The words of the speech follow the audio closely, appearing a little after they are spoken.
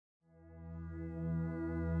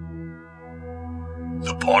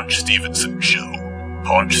The Paunch Stevenson Show.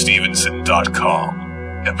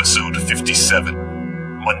 PaunchStevenson.com. Episode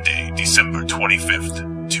 57. Monday, December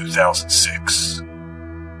 25th, 2006.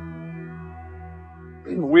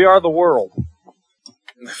 We Are the World.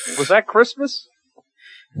 Was that Christmas?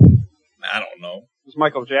 I don't know. It was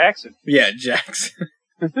Michael Jackson. Yeah, Jackson.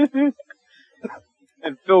 And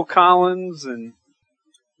Phil Collins and...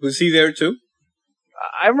 Was he there too?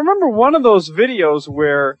 I remember one of those videos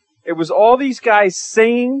where it was all these guys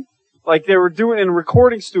singing, like they were doing in a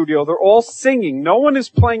recording studio. They're all singing. No one is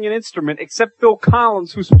playing an instrument except Phil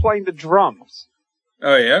Collins, who's playing the drums.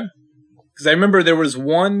 Oh, yeah? Because I remember there was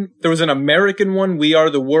an American one, We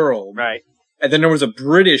Are the World. Right. And then there was a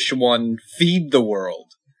British one, Feed the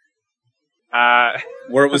World.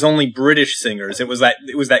 Where it was only British singers. It was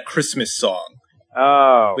that Christmas song.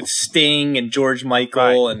 Oh. With Sting and George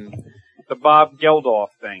Michael and... The Bob Geldof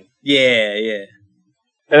thing. Yeah, yeah.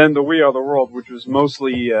 And the We Are the World, which was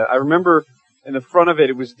mostly... I remember in the front of it,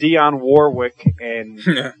 it was Dionne Warwick and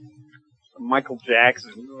Michael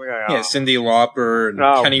Jackson. Yeah, Cyndi Lauper and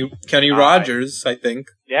Kenny Rogers, I think.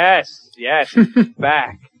 Yes,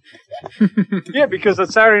 back. Yeah, because on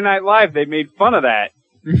Saturday Night Live, they made fun of that.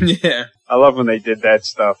 Yeah. I love when they did that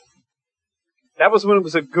stuff. That was when it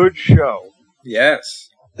was a good show. Yes.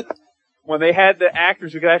 When they had the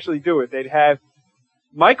actors who could actually do it, they'd have...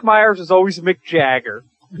 Mike Myers was always Mick Jagger,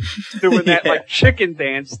 doing that, like, chicken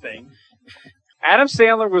dance thing. Adam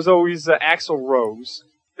Sandler was always Axl Rose.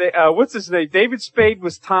 What's his name? David Spade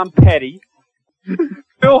was Tom Petty.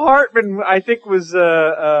 Phil Hartman, I think, was...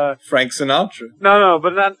 Frank Sinatra. No,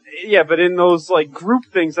 but not... Yeah, but in those, like, group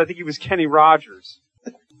things, I think he was Kenny Rogers.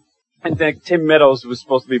 And then Tim Meadows was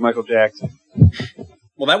supposed to be Michael Jackson.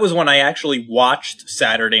 Well, that was when I actually watched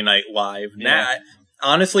Saturday Night Live. Yeah. Now,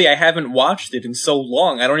 honestly, I haven't watched it in so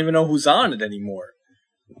long. I don't even know who's on it anymore.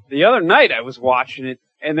 The other night I was watching it,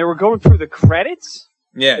 and they were going through the credits.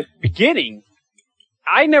 Yeah. At the beginning.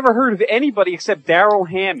 I never heard of anybody except Darrell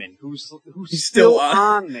Hammond, who's still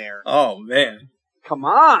on there. Oh, man. Come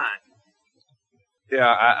on. Yeah,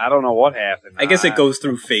 I don't know what happened. I guess it goes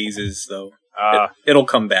through phases, though. It'll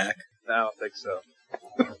come back. I don't think so.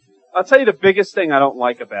 I'll tell you the biggest thing I don't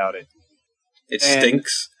like about it. It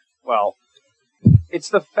stinks. Well, it's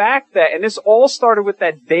the fact that, and this all started with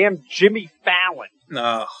that damn Jimmy Fallon.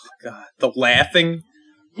 Oh, God. The laughing?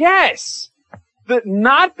 Yes! The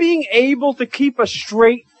not being able to keep a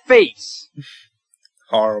straight face.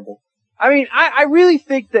 Horrible. I mean, I really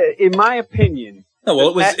think that, in my opinion... No,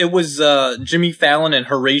 well, it was Jimmy Fallon and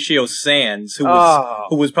Horatio Sands, who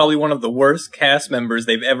was probably one of the worst cast members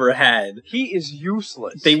they've ever had. He is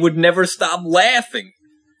useless. They would never stop laughing.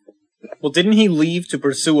 Well, didn't he leave to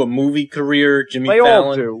pursue a movie career, Jimmy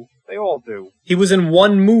Fallon? They all do. He was in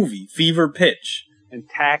one movie, Fever Pitch. And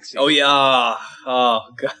Taxi. Oh, yeah. Oh,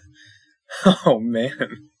 God. Oh,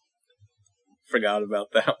 man. Forgot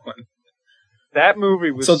about that one. That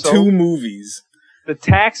movie was so 2 movies. The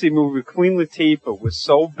Taxi movie with Queen Latifah was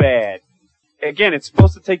so bad. Again, it's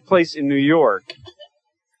supposed to take place in New York.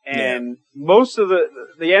 And most of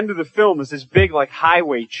the end of the film is this big, like,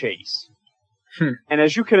 highway chase. And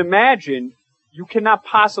as you can imagine, you cannot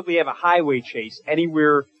possibly have a highway chase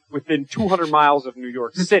anywhere within 200 miles of New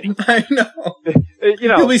York City. I know.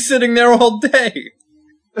 You'll be sitting there all day.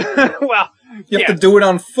 Well, you have to do it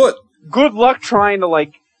on foot. Good luck trying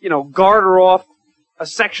to, garter off a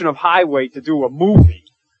section of highway to do a movie.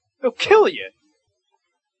 They'll kill you.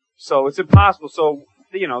 So it's impossible. So,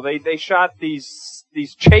 they shot these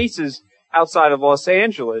chases outside of Los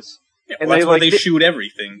Angeles. Yeah, and that's where they shoot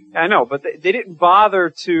everything. I know, but they didn't bother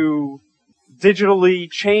to digitally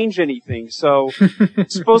change anything. So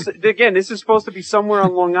it's supposed to, again, this is supposed to be somewhere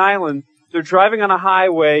on Long Island. They're driving on a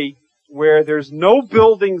highway where there's no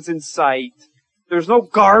buildings in sight, there's no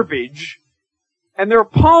garbage, and there are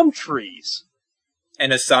palm trees.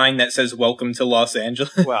 And a sign that says, "Welcome to Los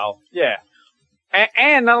Angeles." Well, yeah.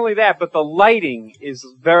 And not only that, but the lighting is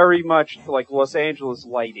very much like Los Angeles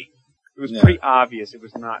lighting. It was pretty obvious it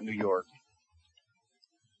was not New York.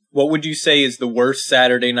 What would you say is the worst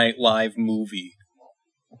Saturday Night Live movie?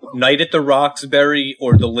 Night at the Roxbury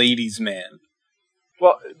or The Ladies' Man?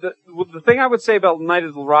 Well, the thing I would say about Night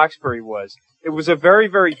at the Roxbury was, it was a very,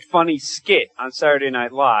 very funny skit on Saturday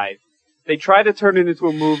Night Live. They tried to turn it into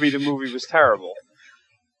a movie. The movie was terrible.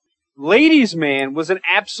 Ladies' Man was an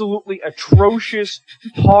absolutely atrocious,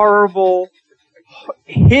 horrible,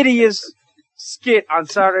 hideous skit on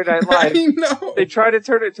Saturday Night Live. I know. They tried to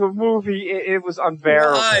turn it into a movie. It was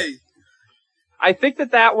unbearable. Why? I think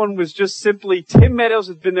that one was just simply Tim Meadows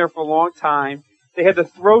had been there for a long time. They had to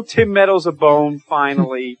throw Tim Meadows a bone,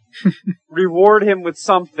 finally, reward him with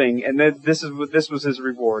something, and then this was his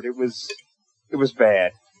reward. It was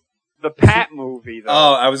bad. The Pat movie, though.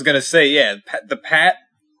 Oh, I was gonna say, yeah, the Pat,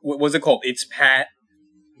 what was it called? It's Pat.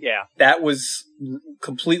 Yeah. That was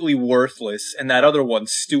completely worthless, and that other one,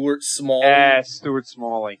 Stuart Smalley. Stuart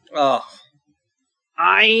Smalley. Oh.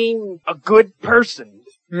 I'm a good person.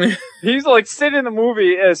 He's like sit in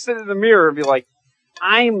the mirror and be like,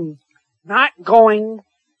 I'm not going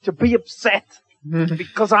to be upset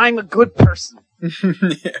because I'm a good person.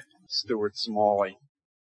 Yeah. Stuart Smalley.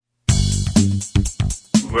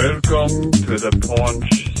 Welcome to the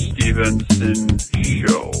Paunch Stevenson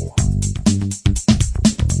Show.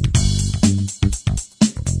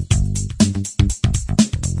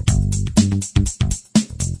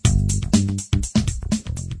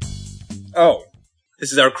 Oh,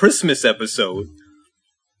 this is our Christmas episode.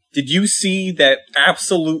 Did you see that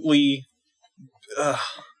absolutely...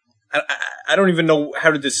 I don't even know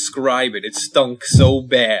how to describe it. It stunk so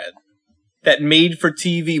bad. That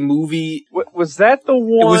made-for-TV movie... Was that the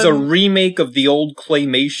one... It was a remake of the old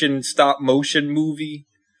claymation stop-motion movie.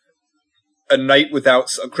 A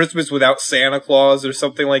Christmas Without Santa Claus or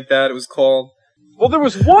something like that it was called. Well, there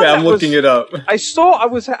was one. Yeah, I'm looking it up. I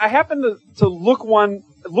happened to look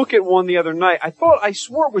at one the other night. I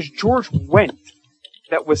swore it was George Wendt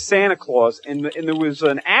that was Santa Claus, and there was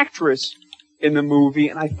an actress in the movie,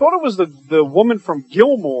 and I thought it was the woman from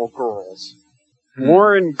Gilmore Girls,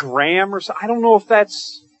 Lauren Graham or something. I don't know if that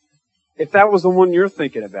was the one you're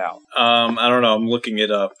thinking about. I don't know. I'm looking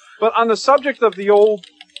it up. But on the subject of the old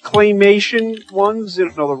claymation ones, the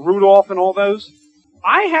Rudolph and all those,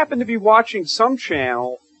 I happened to be watching some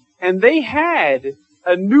channel, and they had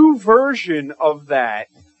a new version of that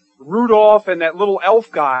Rudolph and that little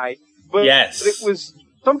elf guy, but yes. It was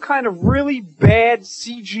some kind of really bad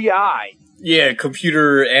CGI. Yeah,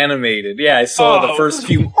 computer animated. Yeah, I saw the first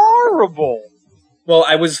few. Horrible. Well,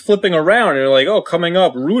 I was flipping around, and they're like, "Oh, coming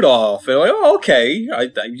up, Rudolph." And I'm like, "Oh, okay." I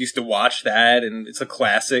used to watch that, and it's a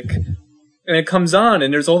classic. And it comes on,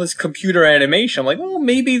 and there's all this computer animation. I'm like, well,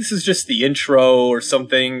 maybe this is just the intro or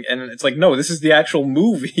something. And it's like, no, this is the actual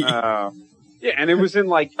movie. Yeah, and it was in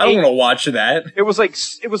like... I don't want to watch that. It was like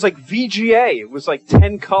VGA. It was like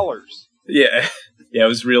 10 colors. Yeah. Yeah, it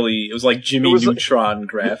was like Jimmy Neutron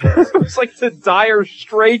graphics. It was like the Dire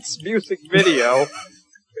Straits music video.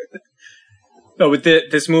 No, with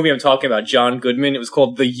this movie I'm talking about, John Goodman, it was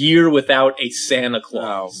called The Year Without a Santa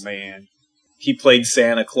Claus. Oh, man. He played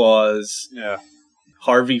Santa Claus. Yeah.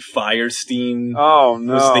 Harvey Firestein. Oh,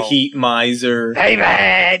 no. Was the Heat Miser.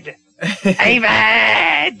 David! David!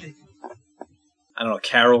 I don't know,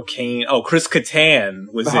 Carol Kane. Oh, Chris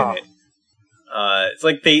Kattan was in it. It's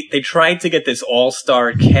like they tried to get this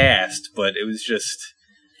all-star cast, but it was just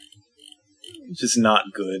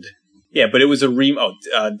not good. Yeah, but it was a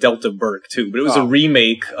Delta Burke too, but it was a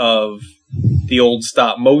remake of the old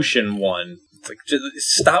stop-motion one. It's like, just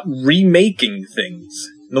stop remaking things.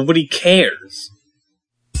 Nobody cares.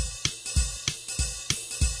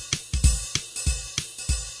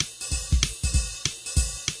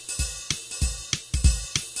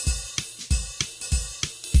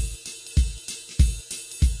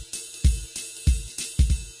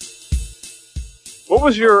 What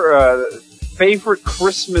was your favorite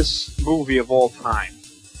Christmas movie of all time?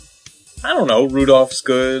 I don't know. Rudolph's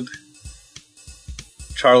good.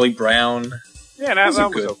 Charlie Brown. Yeah, that was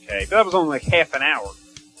okay. That was only like half an hour.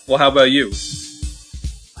 Well, how about you?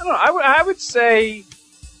 I don't know. I would say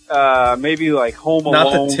maybe like Home Alone.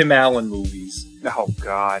 Not the Tim Allen movies. Oh,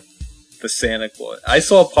 God. The Santa Claus. I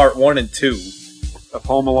saw part 1 and 2. Of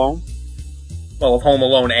Home Alone? Well, of Home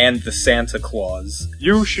Alone and the Santa Claus.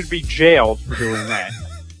 You should be jailed for doing that.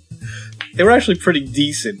 They were actually pretty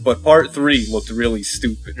decent, but part 3 looked really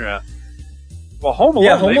stupid. Yeah. Well, Home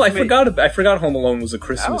Alone. Yeah, I forgot Home Alone was a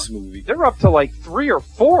Christmas movie. They're up to like 3 or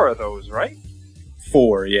 4 of those, right?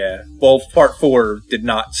 4, yeah. Well, part 4 did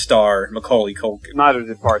not star Macaulay Culkin. Neither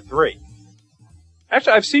did part 3.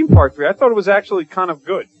 Actually, I've seen part 3. I thought it was actually kind of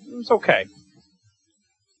good. It was okay.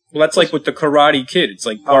 Well, that's like with the Karate Kid. It's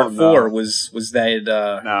like part 4 was that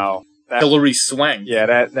no, Hilary Swank. Yeah,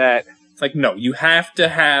 that. It's like, no, you have to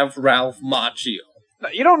have Ralph Macchio. No,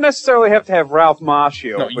 you don't necessarily have to have Ralph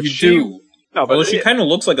Macchio. No, but you do. No, but well, she kind of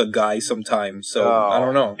looks like a guy sometimes, so I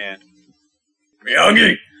don't know. Man.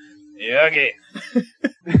 Miyagi!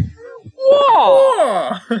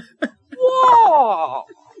 Whoa! Whoa!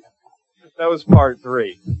 That was part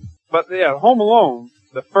 3. But yeah, Home Alone,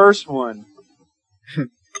 the first one,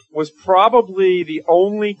 was probably the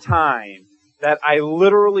only time that I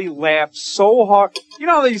literally laughed so hard. You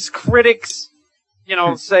know, these critics,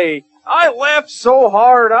 say, I laughed so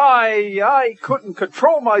hard I couldn't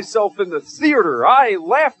control myself in the theater. I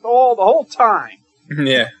laughed the whole time.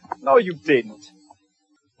 Yeah. No, you didn't.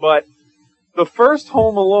 But the first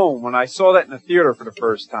Home Alone, when I saw that in the theater for the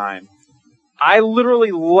first time, I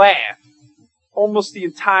literally laughed almost the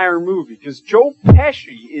entire movie because Joe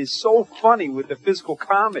Pesci is so funny with the physical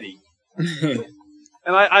comedy. And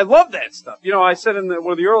I love that stuff. You know, I said in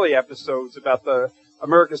one of the early episodes about the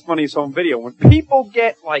America's Funniest Home Video, when people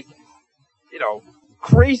get, like, you know,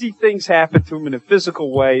 crazy things happen to them in a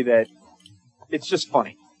physical way that it's just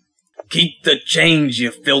funny. Keep the change,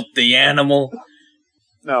 you filthy animal.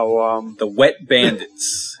 No, The Wet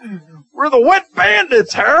Bandits. we're the Wet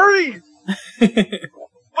Bandits, Harry!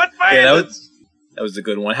 Wet Bandits! That was a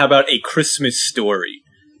good one. How about A Christmas Story?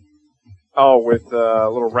 Oh, with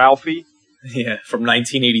little Ralphie? Yeah, from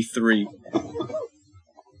 1983.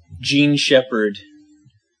 Gene Shepard.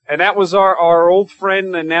 And that was our old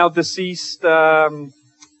friend and now deceased, Darren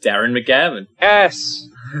McGavin. S.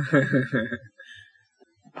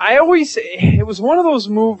 It was one of those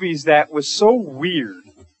movies that was so weird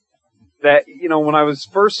that, you know, when I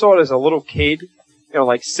first saw it as a little kid, you know,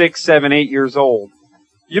 like 6, 7, 8 years old,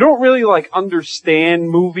 you don't really, like, understand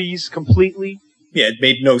movies completely. Yeah, it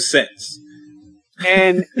made no sense.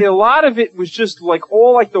 And a lot of it was just, like,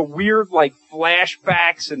 all, like, the weird, like,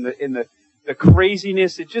 flashbacks and the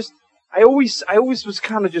craziness. It just, I always was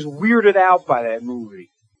kind of just weirded out by that movie.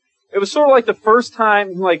 It was sort of like the first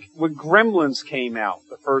time, like, when Gremlins came out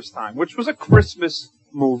the first time, which was a Christmas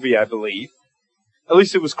movie, I believe. At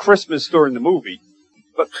least it was Christmas during the movie.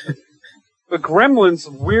 But Gremlins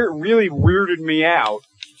really weirded me out.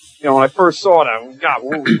 You know, when I first saw it,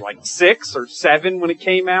 what was it, like 6 or 7 when it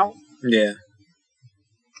came out? Yeah.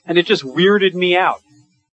 And it just weirded me out.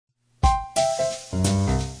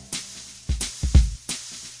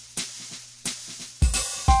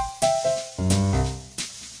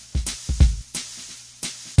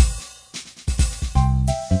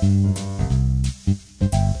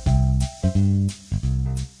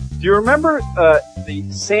 Do you remember the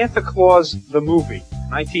Santa Claus the movie,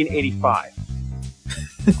 1985?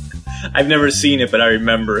 I've never seen it, but I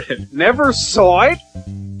remember it. Never saw it?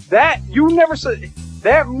 You never saw it?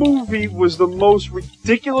 That movie was the most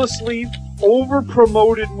ridiculously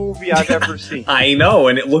over-promoted movie I've ever seen. I know,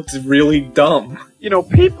 and it looked really dumb. You know,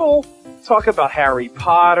 people talk about Harry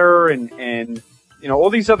Potter and you know, all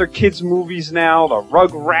these other kids' movies now, the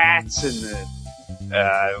Rugrats and the...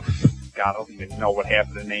 God, I don't even know what half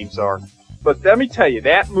of the names are. But let me tell you,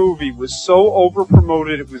 that movie was so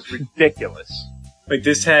over-promoted, it was ridiculous. Like,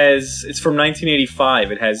 it's from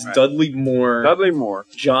 1985. It has Right. Dudley Moore.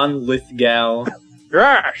 John Lithgow.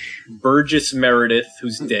 Gosh! Burgess Meredith,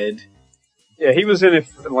 who's dead. Yeah, he was in it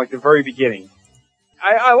from, like, the very beginning.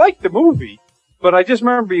 I liked the movie, but I just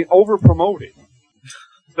remember being over-promoted.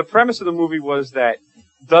 The premise of the movie was that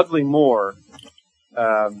Dudley Moore...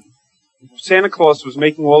 Santa Claus was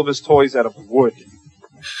making all of his toys out of wood.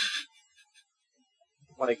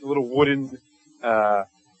 Like little wooden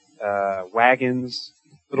wagons,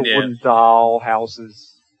 little wooden doll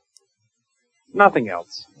houses. Nothing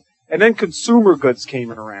else. And then consumer goods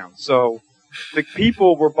came around. So the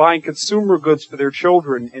people were buying consumer goods for their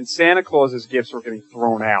children, and Santa Claus's gifts were getting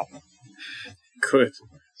thrown out. Good.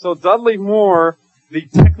 So Dudley Moore, the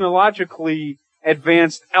technologically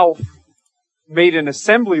advanced elf, made an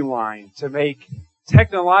assembly line to make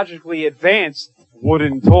technologically advanced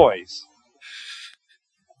wooden toys.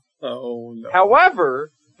 Oh, no.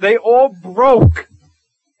 However, they all broke,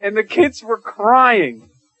 and the kids were crying.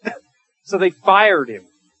 So they fired him.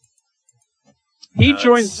 He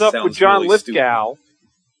joins up with John really Lithgow,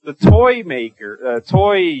 the toy maker,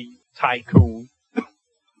 toy tycoon.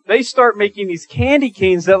 They start making these candy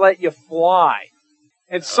canes that let you fly.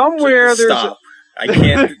 And somewhere there's... Stop. I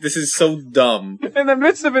can't. This is so dumb. In the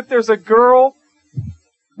midst of it, there's a girl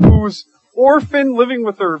who's orphaned, living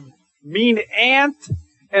with her mean aunt,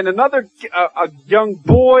 and another a young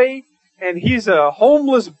boy, and he's a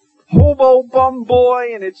homeless hobo bum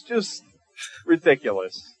boy, and it's just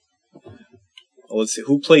ridiculous. Well, let's see.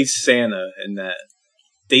 Who plays Santa in that?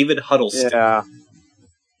 David Huddleston. Yeah.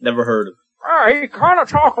 Never heard of He kind of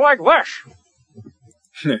talk like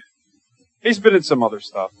this. He's been in some other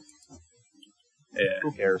stuff. Yeah.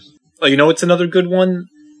 Who cares? Oh, you know what's another good one?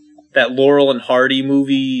 That Laurel and Hardy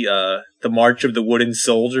movie, The March of the Wooden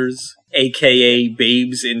Soldiers, a.k.a.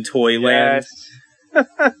 Babes in Toyland. Yes.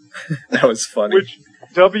 That was funny. Which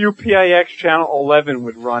WPIX Channel 11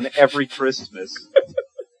 would run every Christmas.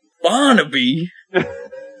 Barnaby?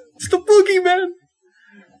 It's the boogeyman!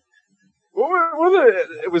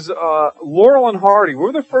 It was Laurel and Hardy. What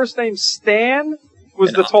were their first names? Stan?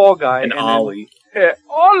 was the tall guy. And then- Ollie. Yeah,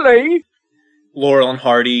 Ollie! Laurel and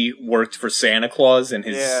Hardy worked for Santa Claus in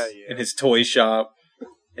Yeah. his toy shop.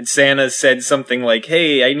 And Santa said something like,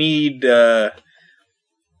 "Hey, I need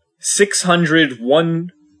 600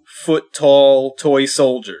 1-foot-tall toy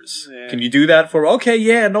soldiers. Yeah. Can you do that for?" "Okay,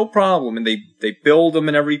 yeah, no problem." And they build them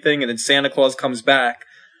and everything, and then Santa Claus comes back.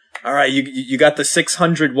 "All right, you got the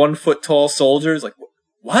 600 1-foot-tall soldiers?" Like,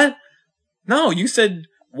 what? No, you said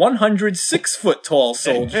 100 6-foot-tall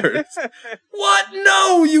soldiers. What?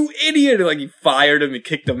 No, you idiot! Like, he fired him, he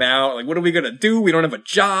kicked him out. Like, what are we gonna do? We don't have a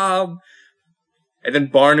job. And then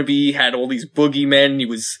Barnaby had all these boogeymen. He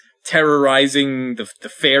was terrorizing the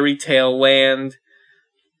fairy tale land.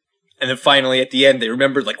 And then finally, at the end, they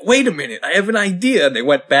remembered, like, wait a minute, I have an idea. And they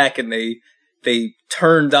went back and they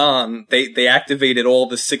turned on, they activated all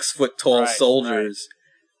the 6-foot-tall soldiers.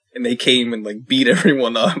 Right. And they came and, like, beat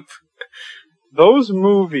everyone up. Those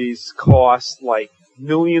movies cost, like,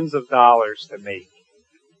 millions of dollars to make.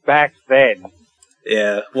 Back then.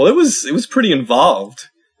 Yeah. Well, it was pretty involved.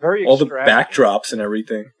 Very all the backdrops and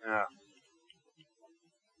everything. Yeah.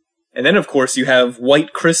 And then, of course, you have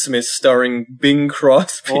White Christmas starring Bing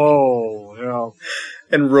Crosby. Oh, yeah.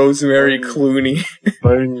 And Rosemary Clooney.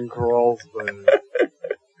 Bing Crosby.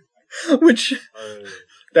 Which,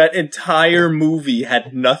 that entire movie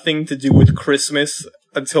had nothing to do with Christmas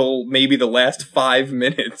until maybe the last 5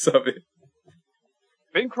 minutes of it.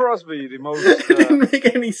 Bing Crosby, the most... it didn't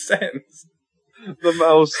make any sense. The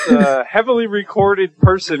most heavily recorded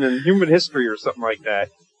person in human history or something like that.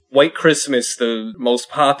 White Christmas, the most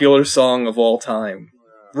popular song of all time.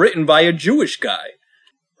 Written by a Jewish guy.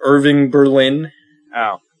 Irving Berlin.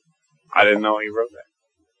 Oh. I didn't know he wrote that.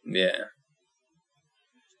 Yeah.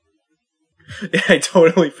 Yeah, I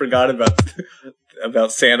totally forgot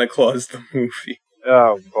about Santa Claus the movie.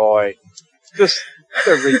 Oh, boy. Just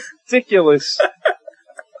a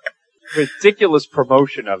ridiculous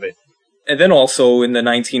promotion of it. And then also in the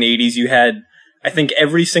 1980s, you had, I think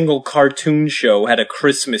every single cartoon show had a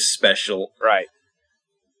Christmas special. Right.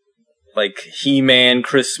 Like He-Man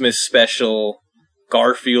Christmas special,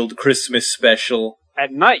 Garfield Christmas special.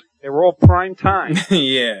 At night. They were all prime time.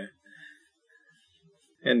 Yeah.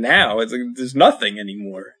 And now, it's like, there's nothing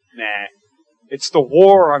anymore. Nah. It's the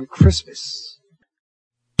war on Christmas.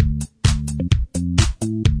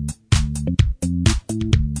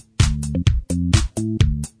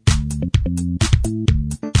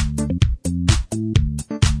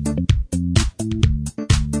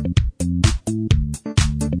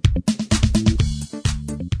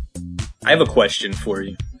 I have a question for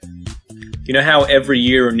you. You know how every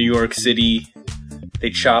year in New York City, they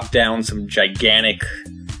chop down some gigantic,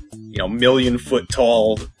 1,000,000-foot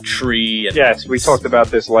tall tree? And yes, we talked about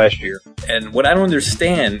this last year. And what I don't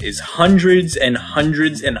understand is hundreds and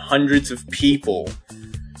hundreds and hundreds of people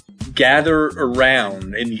gather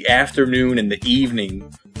around in the afternoon and the evening,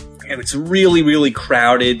 and it's really, really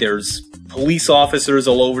crowded. There's police officers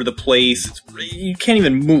all over the place. You can't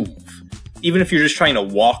even move. Even if you're just trying to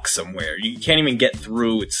walk somewhere, you can't even get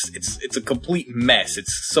through. It's a complete mess.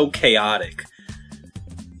 It's so chaotic.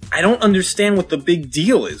 I don't understand what the big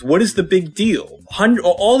deal is. What is the big deal?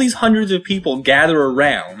 All these hundreds of people gather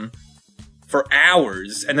around for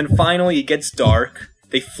hours, and then finally it gets dark.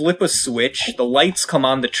 They flip a switch. The lights come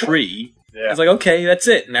on the tree. Yeah. It's like, okay, that's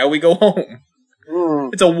it. Now we go home.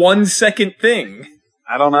 It's a 1-second thing.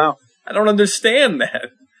 I don't know. I don't understand that.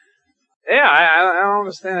 Yeah, I don't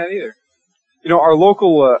understand that either. Our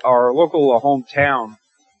local hometown,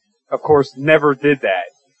 of course, never did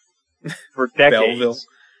that for decades. Belleville.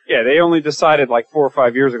 Yeah, they only decided like 4 or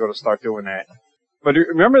 5 years ago to start doing that. But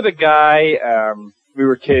remember the guy, we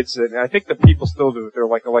were kids, and I think the people still do it. They're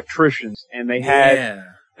like electricians, and they had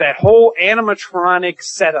that whole animatronic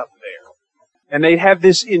setup there. And they'd have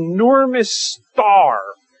this enormous star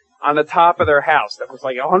on the top of their house that was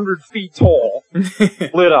like 100 feet tall,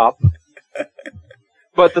 lit up.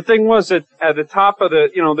 But the thing was that at the top of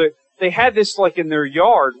they had this like in their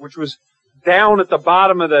yard, which was down at the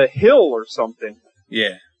bottom of the hill or something.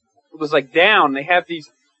 Yeah. It was like down. They have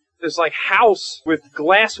this like house with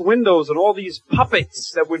glass windows and all these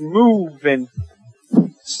puppets that would move and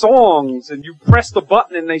songs, and you press the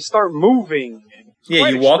button and they start moving. Yeah,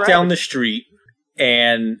 you walk down the street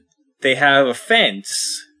and they have a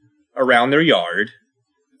fence around their yard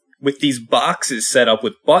with these boxes set up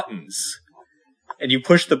with buttons. And you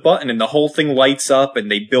push the button and the whole thing lights up,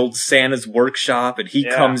 and they build Santa's workshop, and he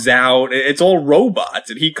comes out. It's all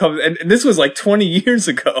robots, and he comes, and this was like 20 years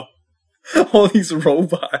ago. All these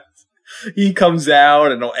robots. He comes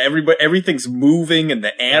out, and everything's moving, and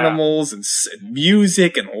the animals, and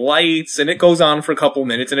music, and lights, and it goes on for a couple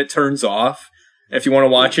minutes, and it turns off. And if you want to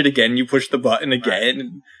watch it again, you push the button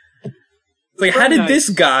again. It's like, how did this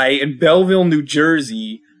guy in Belleville, New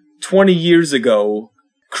Jersey, 20 years ago,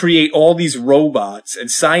 create all these robots,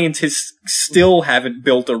 and scientists still haven't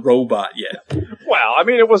built a robot yet? Well, I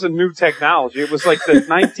mean, it wasn't new technology. It was like the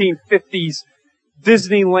 1950s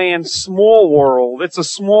Disneyland Small World. It's a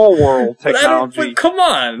Small World technology. But come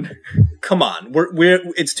on.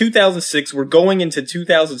 It's 2006. We're going into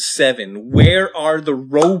 2007. Where are the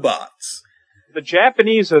robots? The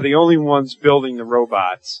Japanese are the only ones building the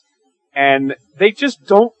robots. And they just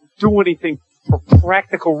don't do anything for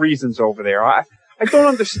practical reasons over there. I don't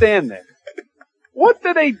understand that. What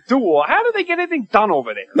do they do? How do they get anything done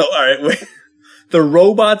over there? No, alright, wait. The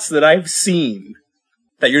robots that I've seen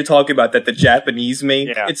that you're talking about that the Japanese make,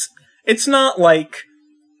 it's not like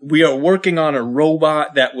we are working on a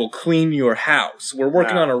robot that will clean your house. We're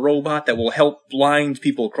working on a robot that will help blind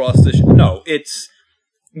people across the No,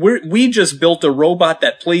 we just built a robot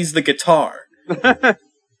that plays the guitar.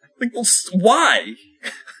 Like, well, why?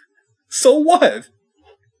 So what?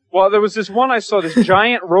 Well, there was this one I saw, this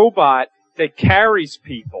giant robot that carries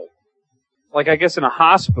people. Like, I guess in a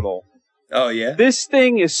hospital. Oh, yeah? This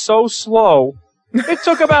thing is so slow, it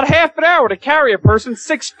took about half an hour to carry a person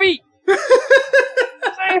 6 feet.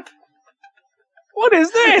 What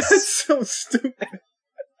is this? That's so stupid.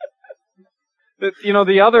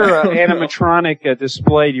 The other animatronic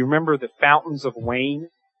display, do you remember the Fountains of Wayne?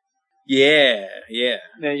 Yeah.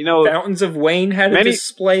 Now, Fountains of Wayne had a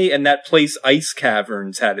display, and that place Ice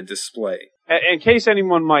Caverns had a display. In case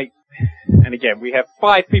anyone might, and again, we have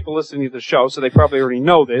 5 people listening to the show, so they probably already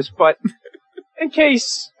know this, but in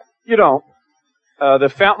case you don't, the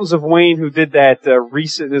Fountains of Wayne who did that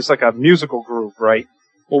it's like a musical group, right?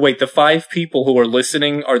 Well, wait, the 5 people who are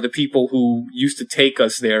listening are the people who used to take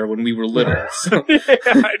us there when we were little. So. Yeah,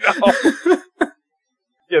 I know.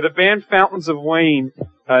 Yeah, the band Fountains of Wayne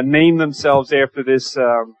named themselves after this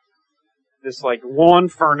like lawn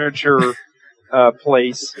furniture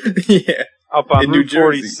place. Yeah. Up on Route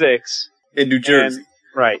 46. In New Jersey.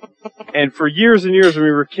 Right. And for years and years when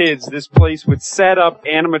we were kids, this place would set up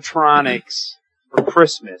animatronics for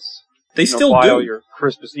Christmas. They still do. Your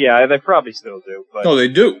Christmas. Yeah, they probably still do. But no, they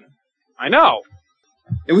do. I know.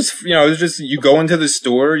 It was just, you go into the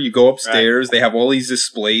store, you go upstairs, They have all these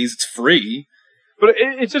displays, it's free. But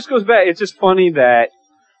it just goes back, it's just funny that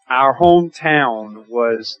our hometown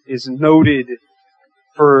is noted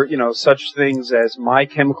for, such things as My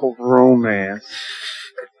Chemical Romance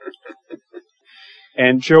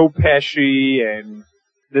and Joe Pesci and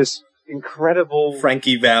this incredible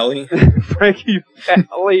Frankie Valli in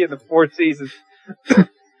the Four Seasons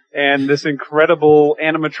and this incredible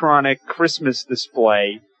animatronic Christmas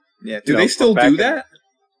display. Yeah, do they still do that?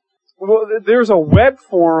 Well, there's a web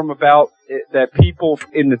forum about it that people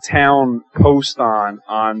in the town post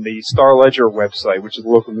on the Star Ledger website, which is a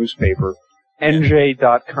local newspaper,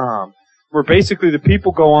 nj.com, where basically the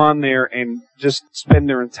people go on there and just spend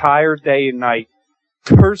their entire day and night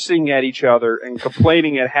cursing at each other and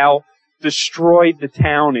complaining at how destroyed the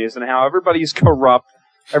town is and how everybody's corrupt,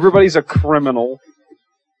 everybody's a criminal.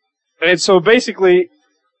 And so basically,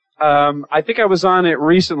 I think I was on it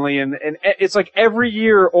recently, and it's like every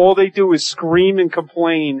year all they do is scream and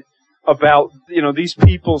complain about, these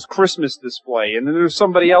people's Christmas display. And then there's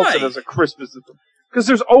somebody else that has a Christmas display.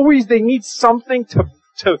 Because they need something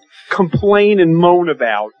to complain and moan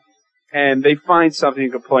about. And they find something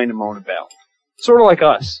to complain and moan about. Sort of like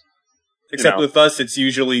us. Except with us, it's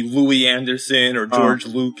usually Louis Anderson or George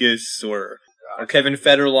Lucas or Kevin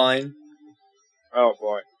Federline. Oh,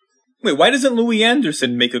 boy. Wait, why doesn't Louis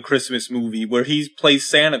Anderson make a Christmas movie where he plays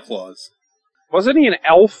Santa Claus? Wasn't he an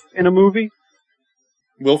elf in a movie?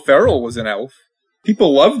 Will Ferrell was an elf.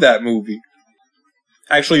 People love that movie.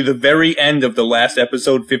 Actually, the very end of the last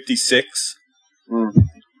episode, 56,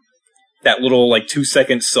 that little,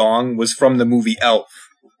 2-second song was from the movie Elf.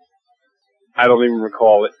 I don't even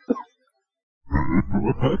recall it.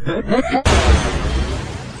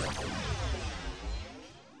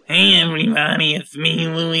 Hey everybody, it's me,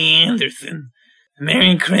 Louis Anderson.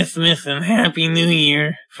 Merry Christmas and Happy New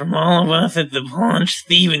Year from all of us at the Paunch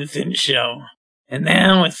Stevenson Show. And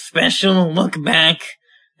now a special look back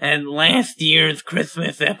at last year's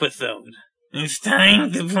Christmas episode. It's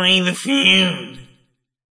time to play the feud.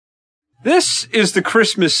 This is the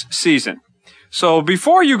Christmas season. So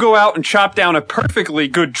before you go out and chop down a perfectly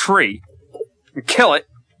good tree and kill it,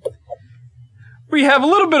 we have a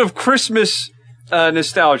little bit of Christmas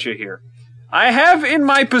nostalgia here. I have in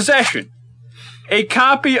my possession a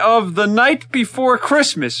copy of The Night Before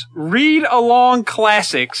Christmas Read-Along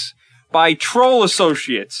Classics by Troll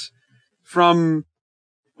Associates from,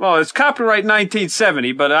 Well, it's copyright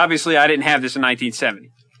 1970, but obviously I didn't have this in 1970.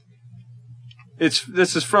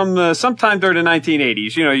 This is from sometime during the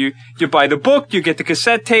 1980s. You know, you buy the book, you get the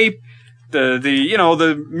cassette tape,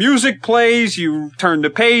 the music plays, you turn the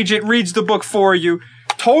page, it reads the book for you,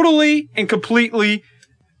 totally and completely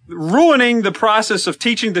ruining the process of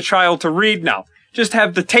teaching the child to read. Now, just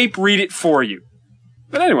have the tape read it for you.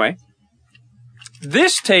 But anyway,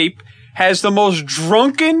 this tape has the most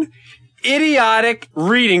drunken, idiotic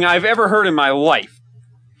reading I've ever heard in my life.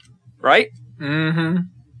 Right? Mm-hmm.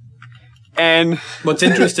 And what's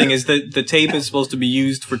interesting is that the tape is supposed to be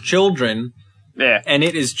used for children. Yeah. And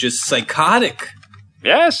it is just psychotic.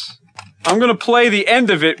 Yes. I'm going to play the end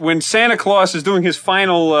of it when Santa Claus is doing his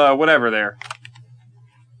final whatever there.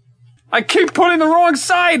 I keep putting the wrong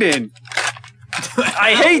side in.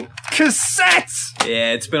 I hate cassettes.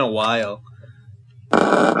 Yeah, it's been a while.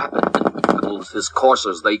 His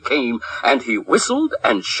coursers they came, and he whistled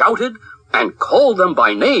and shouted and called them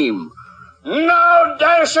by name. No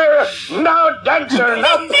Dasher, no Dancer,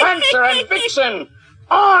 no Prancer and Vixen.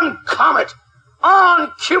 On Comet,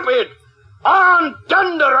 on Cupid, on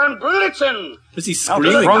Dunder and Blitzen. Was he How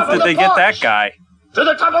screaming? drunk did they get that guy? To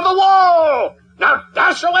the top of the wall. Now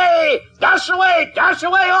dash away, dash away, dash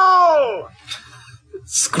away all.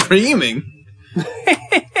 Screaming?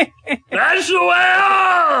 Dash away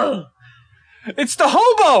all! It's the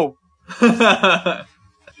hobo!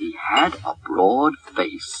 He had a broad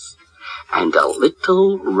face and a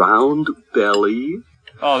little round belly.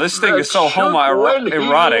 Oh, this thing is so When homoerotic. he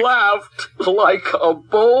laughed like a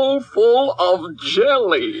bowl full of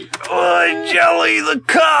jelly. Oh, jelly, the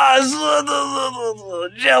cause,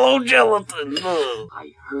 jello gelatin.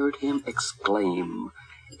 I heard him exclaim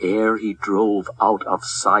ere he drove out of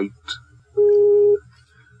sight.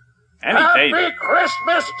 Happy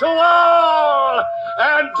Christmas to all,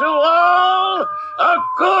 and to all a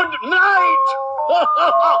good night.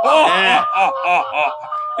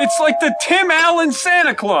 It's like the Tim Allen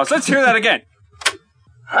Santa Claus. Let's hear that again.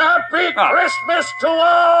 Happy Christmas to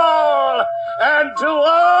all, and to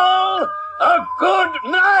all a good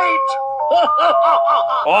night.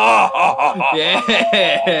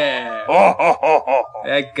 Yeah.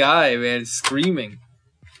 That guy, man, screaming.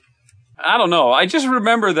 I don't know. I just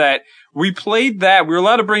remember that we played that. We were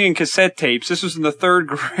allowed to bring in cassette tapes. This was in the 3rd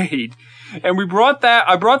grade. And I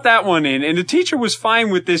brought that one in, and the teacher was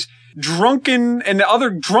fine with this drunken and the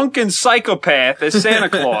other drunken psychopath as Santa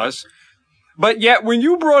Claus. But yet, when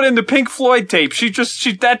you brought in the Pink Floyd tape,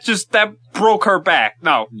 that broke her back.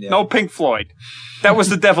 No, No Pink Floyd. That was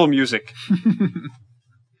the devil music.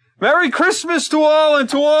 Merry Christmas to all, and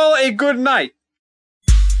to all a good night.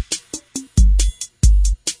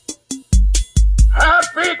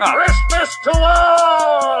 Happy Christmas to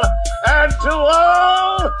all, and to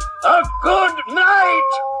all a good night.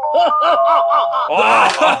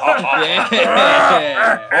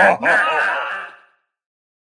 Yeah.